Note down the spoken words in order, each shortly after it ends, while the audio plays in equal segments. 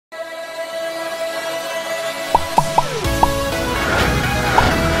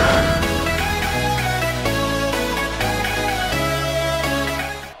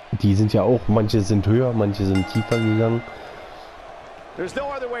die sind ja auch, manche sind höher, manche sind tiefer gegangen.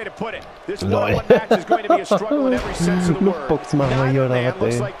 Lol. Luftbox machen wir hier oder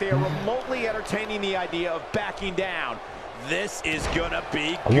was, ey.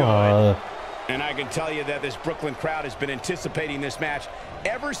 Aua. And I can tell you that this Brooklyn crowd has been anticipating this match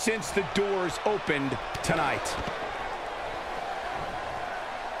ever since the doors opened tonight.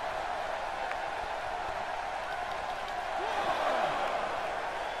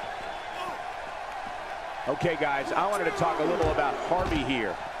 Okay, guys, I wanted to talk a little about Harvey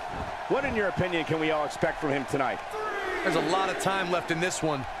here. What, in your opinion, can we all expect from him tonight? There's a lot of time left in this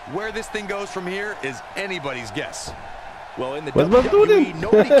one. Where this thing goes from here is anybody's guess. Well, in the WWE,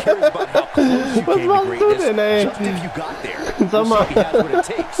 nobody cares about how close you came to greatness, just if you got there. We'll see if he has what it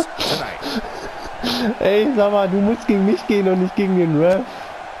takes tonight. Ey, sag mal, du musst gegen mich gehen und nicht gegen den Ref.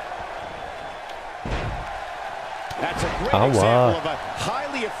 That's a great example of a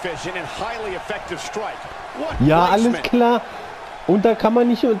highly efficient and highly effective strike. Ja, alles klar. Und da kann man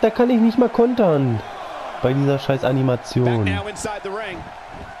nicht, da kann ich nicht mal kontern. Bei dieser scheiß Animation.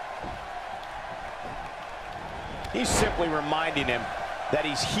 He's simply reminding him that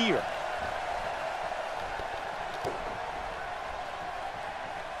he's here.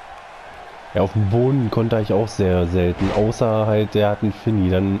 Ja, auf dem Boden konnte ich auch sehr selten. Außer halt, der hat einen Finny.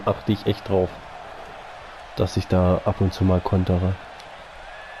 Dann achte ich echt drauf, dass ich da ab und zu mal kontere.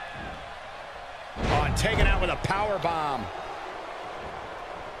 Oh, taken out with a power bomb.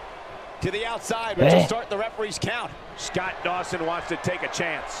 To the outside, which will start the referee's count. Scott Dawson wants to take a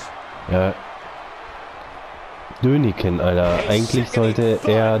chance. Ja. Döniken, Alter. Eigentlich sollte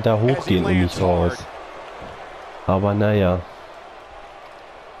er da hochgehen und nicht raus. Aber naja.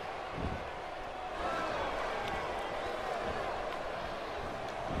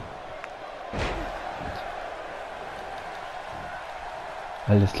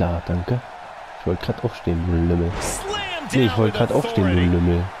 Alles klar, danke. Ich wollte gerade aufstehen, du Lümmel. Nee, ich wollte gerade aufstehen, du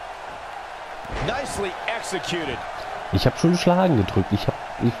Lümmel. Ich habe schon Schlagen gedrückt. Ich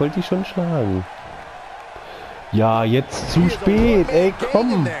wollte dich schon schlagen. Ja, jetzt zu spät, ey,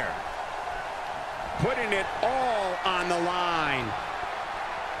 komm.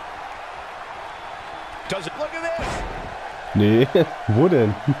 Nee, wo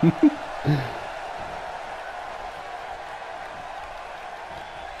denn?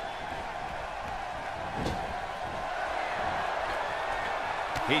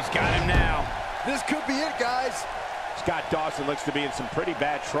 He's got him now. This could be it, guys. Scott Dawson looks to be in some pretty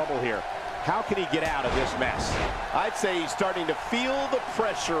bad trouble here. How can he get out of this mess? I'd say he's starting to feel the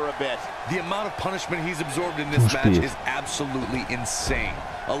pressure a bit. The amount of punishment he's absorbed in this match is absolutely insane.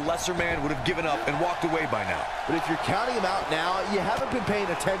 A lesser man would have given up and walked away by now. But if you're counting him out now, you haven't been paying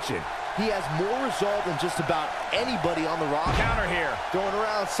attention. He has more resolve than just about anybody on the roster. Counter here. Throwing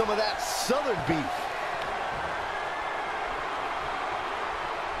around some of that Southern beef.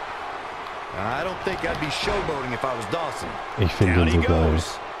 I don't think I'd be showboating if I was Dawson. Ich finde ihn so geil.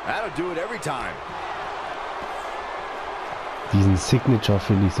 That'll do it every time. Diesen Signature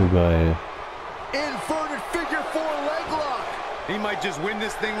finde ich so geil. Inverted figure 4 leg lock. He might just win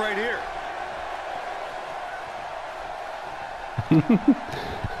this thing right here.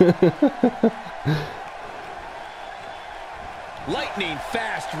 Lightning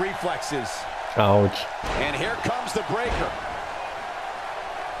fast reflexes. Ouch. And here comes the breaker.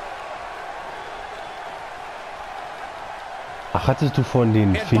 Ach, hattest du von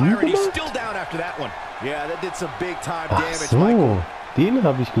den Finn gemacht? Ach so, den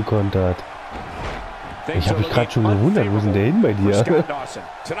habe ich gekontert. Ich habe mich gerade schon gewundert, wo ist denn der hin bei dir?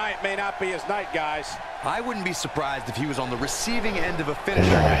 I wouldn't be surprised if he was on the receiving end of a finisher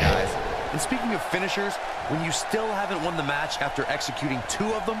here, guys. And speaking of finishers, when you still haven't won the match after executing 2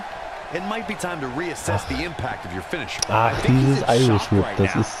 of them, it might be time to reassess the impact of your finisher. Ach, dieses Irish Whip,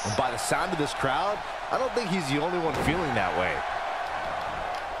 das ist... And by the sound of this crowd, I don't think he's the only one feeling that way.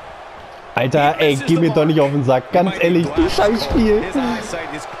 Alter, ey, geh mir doch nicht auf den Sack. Ganz ehrlich, du Scheißspiel. His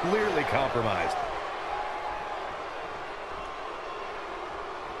eyesight is clearly compromised.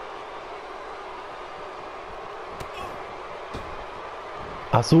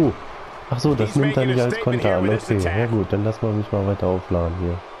 Ach so. Ach so, das nimmt er nicht als Konter an. Okay, ja gut, dann lassen wir mich mal weiter aufladen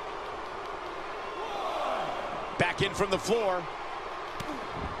hier. Back in from the floor.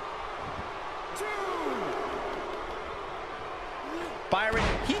 Byron,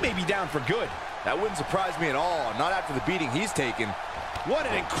 he may be down for good. That wouldn't surprise me at all. Not after the beating he's taken. What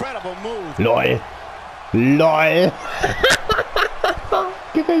an incredible move. LOL. LOL.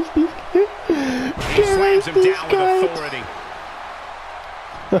 Gerechtigkeit. He slams him down with authority.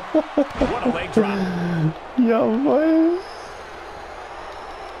 What a leg drop. Jawohl.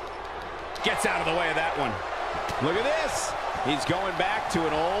 Gets out of the way of that one. Look at this. He's going back to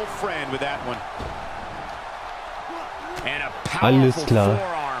an old friend with that one. And a powerful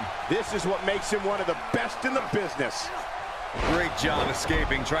forearm. This is what makes him one of the best in the business. Great job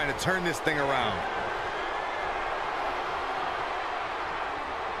escaping, trying to turn this thing around.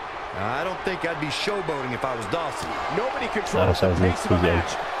 I don't think I'd be showboating if I was Dawson. Nobody controls the pace of a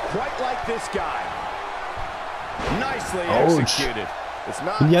match quite like this guy. Nicely executed. It's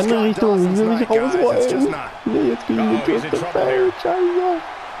not in die andere Richtung. Ich will mich rausrollen. Nee, jetzt kriege ich he's in trouble here. Scheiße.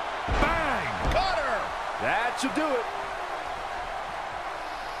 Bang! Got her! That should do it.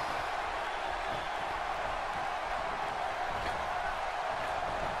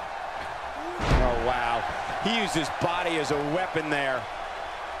 Oh, wow. He used his body as a weapon there.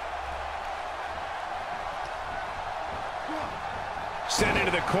 Sent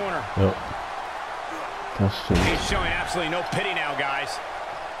into the corner. Ja. Das stimmt. He's showing absolutely no pity now, guys.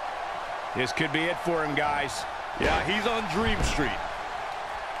 This could be it for him, guys. Yeah, he's on Dream Street.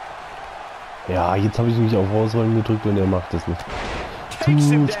 Ja, jetzt habe ich mich auf Rausrollen gedrückt und er macht es nicht.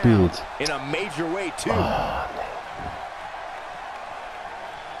 Zu spät. In a major way too. Oh,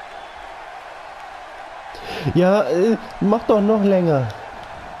 nee. Ja, mach doch noch länger.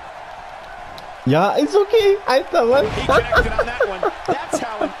 Ja, ist okay. Alter, Mann. He connected on that one. That's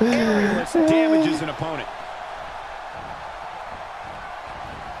how an aerialist damages an opponent.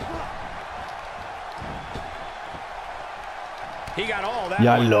 He got all that.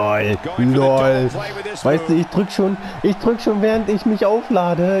 Ja, lol. Lol. Weißt du, ich drück schon, während ich mich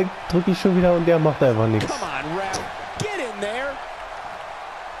auflade, drücke ich schon wieder und der macht einfach nichts. Come on, Ref. Get in there.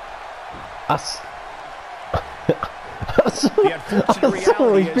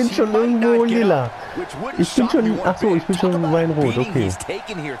 Achso, ich bin schon irgendwo lila. Ich bin schon weinrot, okay.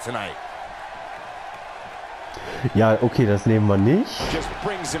 Ja, okay, das nehmen wir nicht. Just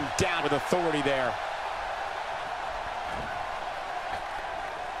brings him down with authority there.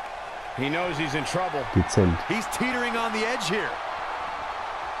 He knows he's in trouble. Dezent. He's teetering on the edge here.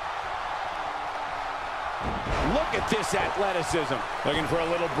 Look at this athleticism. Looking for a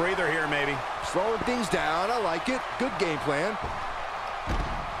little breather here, maybe. Slowing things down. I like it. Good game plan.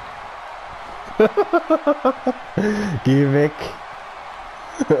 Geh weg.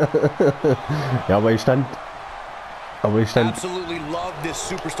 Ja, aber ich stand. Absolutely love this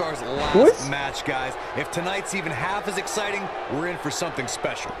superstar's last match, guys. If tonight's even half as exciting, we're in for something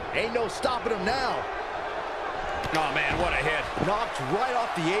special. Ain't no stopping him now. Oh man, what a hit. Knocked right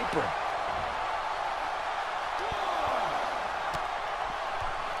off the apron.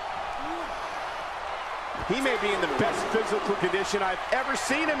 He may be in the best physical condition I've ever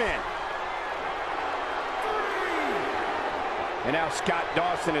seen him in. And now Scott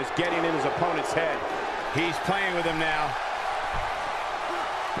Dawson is getting in his opponent's head. He's playing with him now.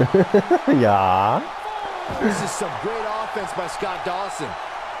 Ja. This is some great offense by Scott Dawson.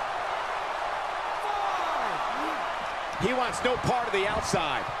 He wants no part of the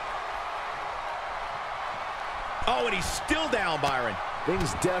outside. Oh, and he's still down, Byron.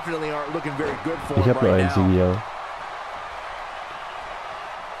 Things definitely aren't looking very good for Ich him habe nur right einzigen now. hier.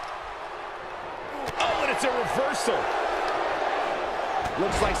 Oh, and it's a reversal.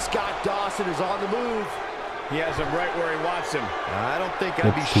 Looks like Scott Dawson is on the move. He has him right where he wants him. I don't think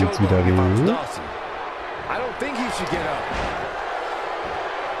I'd be Jetzt tut's wieder showboating if I was weh. Dawson. I don't think he should get up.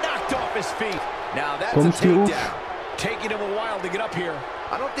 Knocked off his feet. Now that's Kommst a du? takedown. Taking him a while to get up here.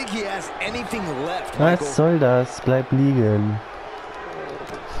 I don't think he has anything left, Michael. Was soll das? Bleib liegen.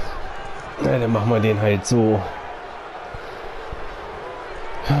 Na, dann machen wir den halt so.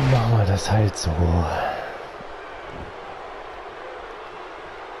 Dann machen wir das halt so.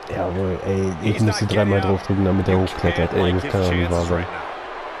 Jawohl, ey, ich musste dreimal draufdrücken, damit er hochklettert. Ey, das kann ja nicht wahr sein.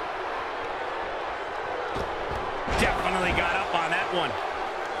 Definitely got up on that one.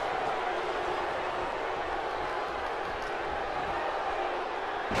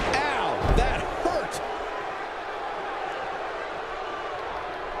 Ow, that hurt.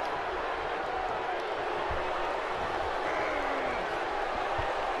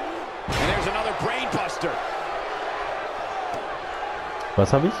 And there's another brain buster.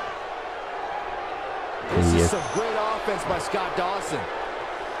 Was habe ich? This is Yes. some great offense by Scott Dawson.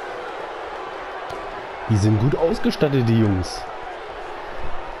 Die sind gut ausgestattet, die Jungs.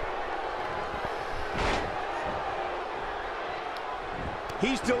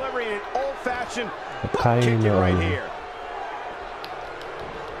 He's delivering an old-fashioned Keine kick right Ahnung. here.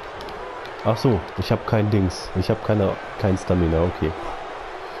 Ach so, ich habe kein Dings. Ich habe kein Stamina, okay.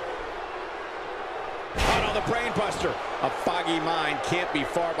 Another brain buster. A foggy mind can't be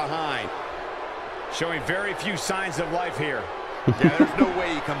far behind. Showing very few signs of life here. Yeah, there's no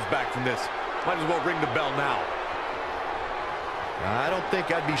way he comes back from this. Might as well ring the bell now. I don't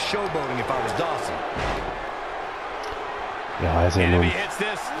think I'd be showboating if I was Dawson. Ja, ist ja nun.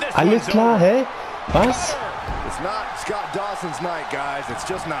 Alles klar, hä? Was? It's not Scott Dawson's night, guys. It's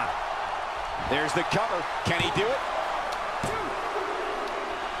just not. There's the cover. Can he do it?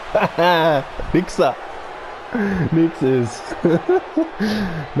 Haha, Wichser. Nix ist.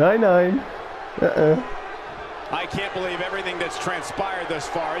 Nein, nein. I can't believe everything that's transpired thus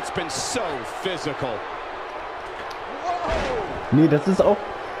far. It's been so physical. Whoa! Nee, das ist auch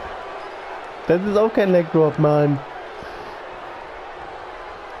kein Leg Drop, Mann.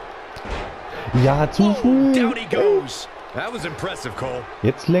 Ja, zu früh. Down he goes. That was impressive, Cole.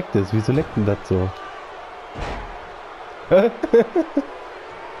 Jetzt leckt es. Wieso leckt denn das so?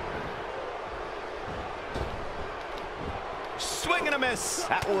 Swing and a miss.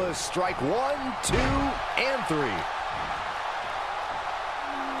 That was strike 1, 2, and 3.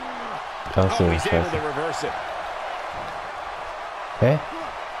 Achso, Oh, he's able scheiße. to reverse it. Hä?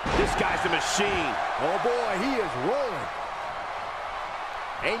 This guy's a machine. Oh boy, he is rolling.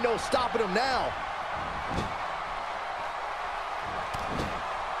 Ain't no stopping him now.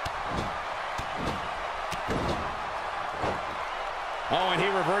 Oh, and he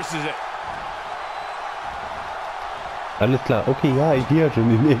reverses it. Alles klar. Okay, ja, ich gehe ja schon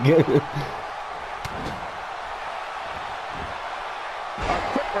in die Ecke. A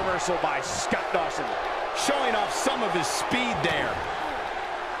quick reversal by Scott Dawson. Showing off some of his speed there.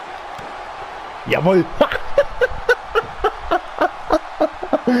 Jawohl.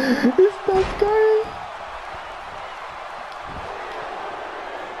 Ist das geil.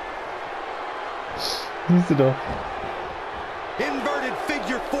 Siehst du doch. Inverted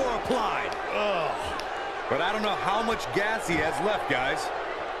figure 4 applied. Ugh. But I don't know how much gas he has left, guys.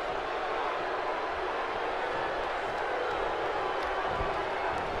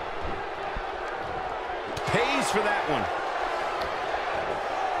 Pays for that one.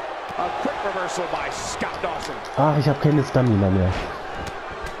 A quick reversal by Scott Dawson. Ach, ich habe keine Stamina mehr.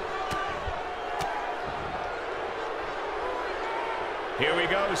 Here we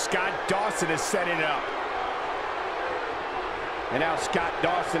go. Scott Dawson is setting it up. And now Scott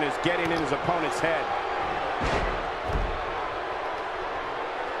Dawson is getting in his opponent's head.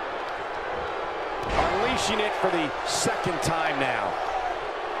 Unleashing it for the second time now.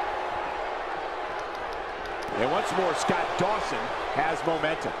 And once more, Scott Dawson has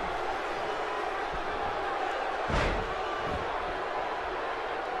momentum.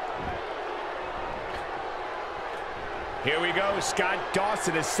 Here we go. Scott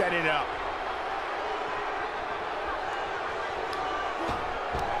Dawson is setting it up.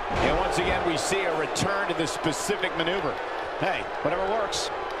 And once again, we see a return to the specific maneuver. Hey, whatever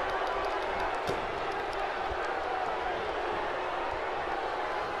works.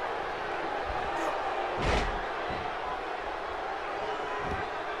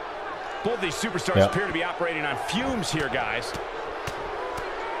 Both these superstars appear to be operating on fumes here, guys.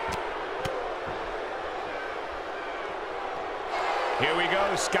 Here we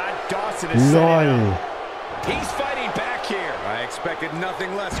go. Scott Dawson is setting up. He's fighting back here. I expected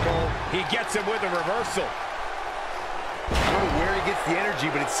nothing less, Cole. He gets him with a reversal. I don't know where he gets the energy,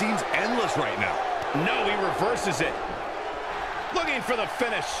 but it seems endless right now. No, he reverses it. Looking for the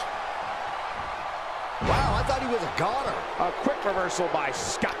finish. Wow, I thought he was a goner. A quick reversal by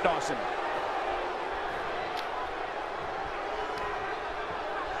Scott Dawson.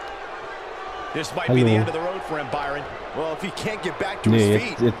 This might be the end of the road for him, Byron. Well, if he can't get back to Nee,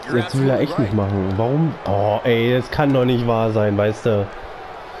 his feet, jetzt will er echt nicht machen. Warum? Oh, ey, das kann doch nicht wahr sein, weißt du?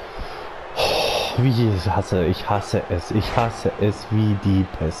 Oh, wie ich hasse es. Ich hasse es wie die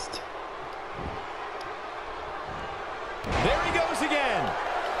Pest. There he goes again.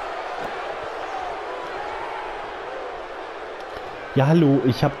 Ja, hallo,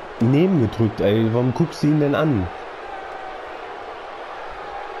 ich hab neben gedrückt, ey. Warum guckst du ihn denn an?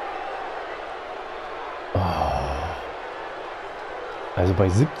 Also bei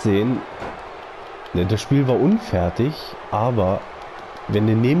 17, das Spiel war unfertig, aber wenn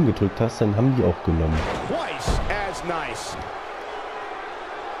du neben gedrückt hast, dann haben die auch genommen. Twice as nice.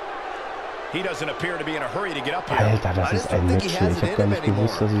 He doesn't appear to be in a hurry to get up here. Alter, das ist ein Match hier. Ich habe gar nicht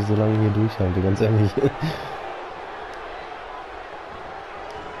gewusst, dass ich so lange hier durchhalte, ganz ehrlich.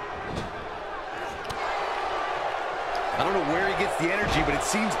 I don't know where he gets the energy, but it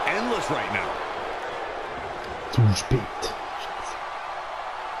seems endless right now. Zu spät.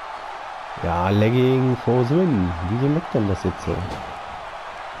 Ja, Legging for the win. Wieso leckt denn das jetzt so?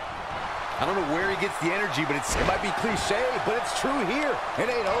 I don't know where he gets the energy, but it might be cliche, but it's true here. It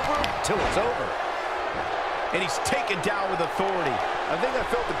ain't over till it's over. And he's taken down with authority. I think I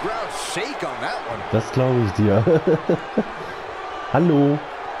felt the ground shake on that one. Das glaube ich dir. Hallo.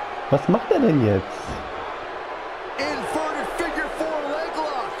 Was macht er denn jetzt? Inverted figure 4 leg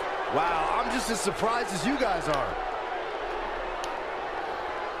lock. Wow, I'm just as surprised as you guys are.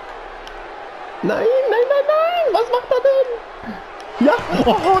 Nein, nein, nein, nein! Was macht er denn? Ja!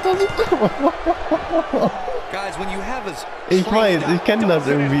 Oh, das ist... Guys, when you have Ich weiß, ich kenne das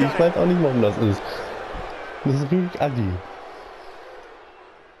irgendwie. Ich weiß auch nicht, warum das ist. Das ist wirklich assi.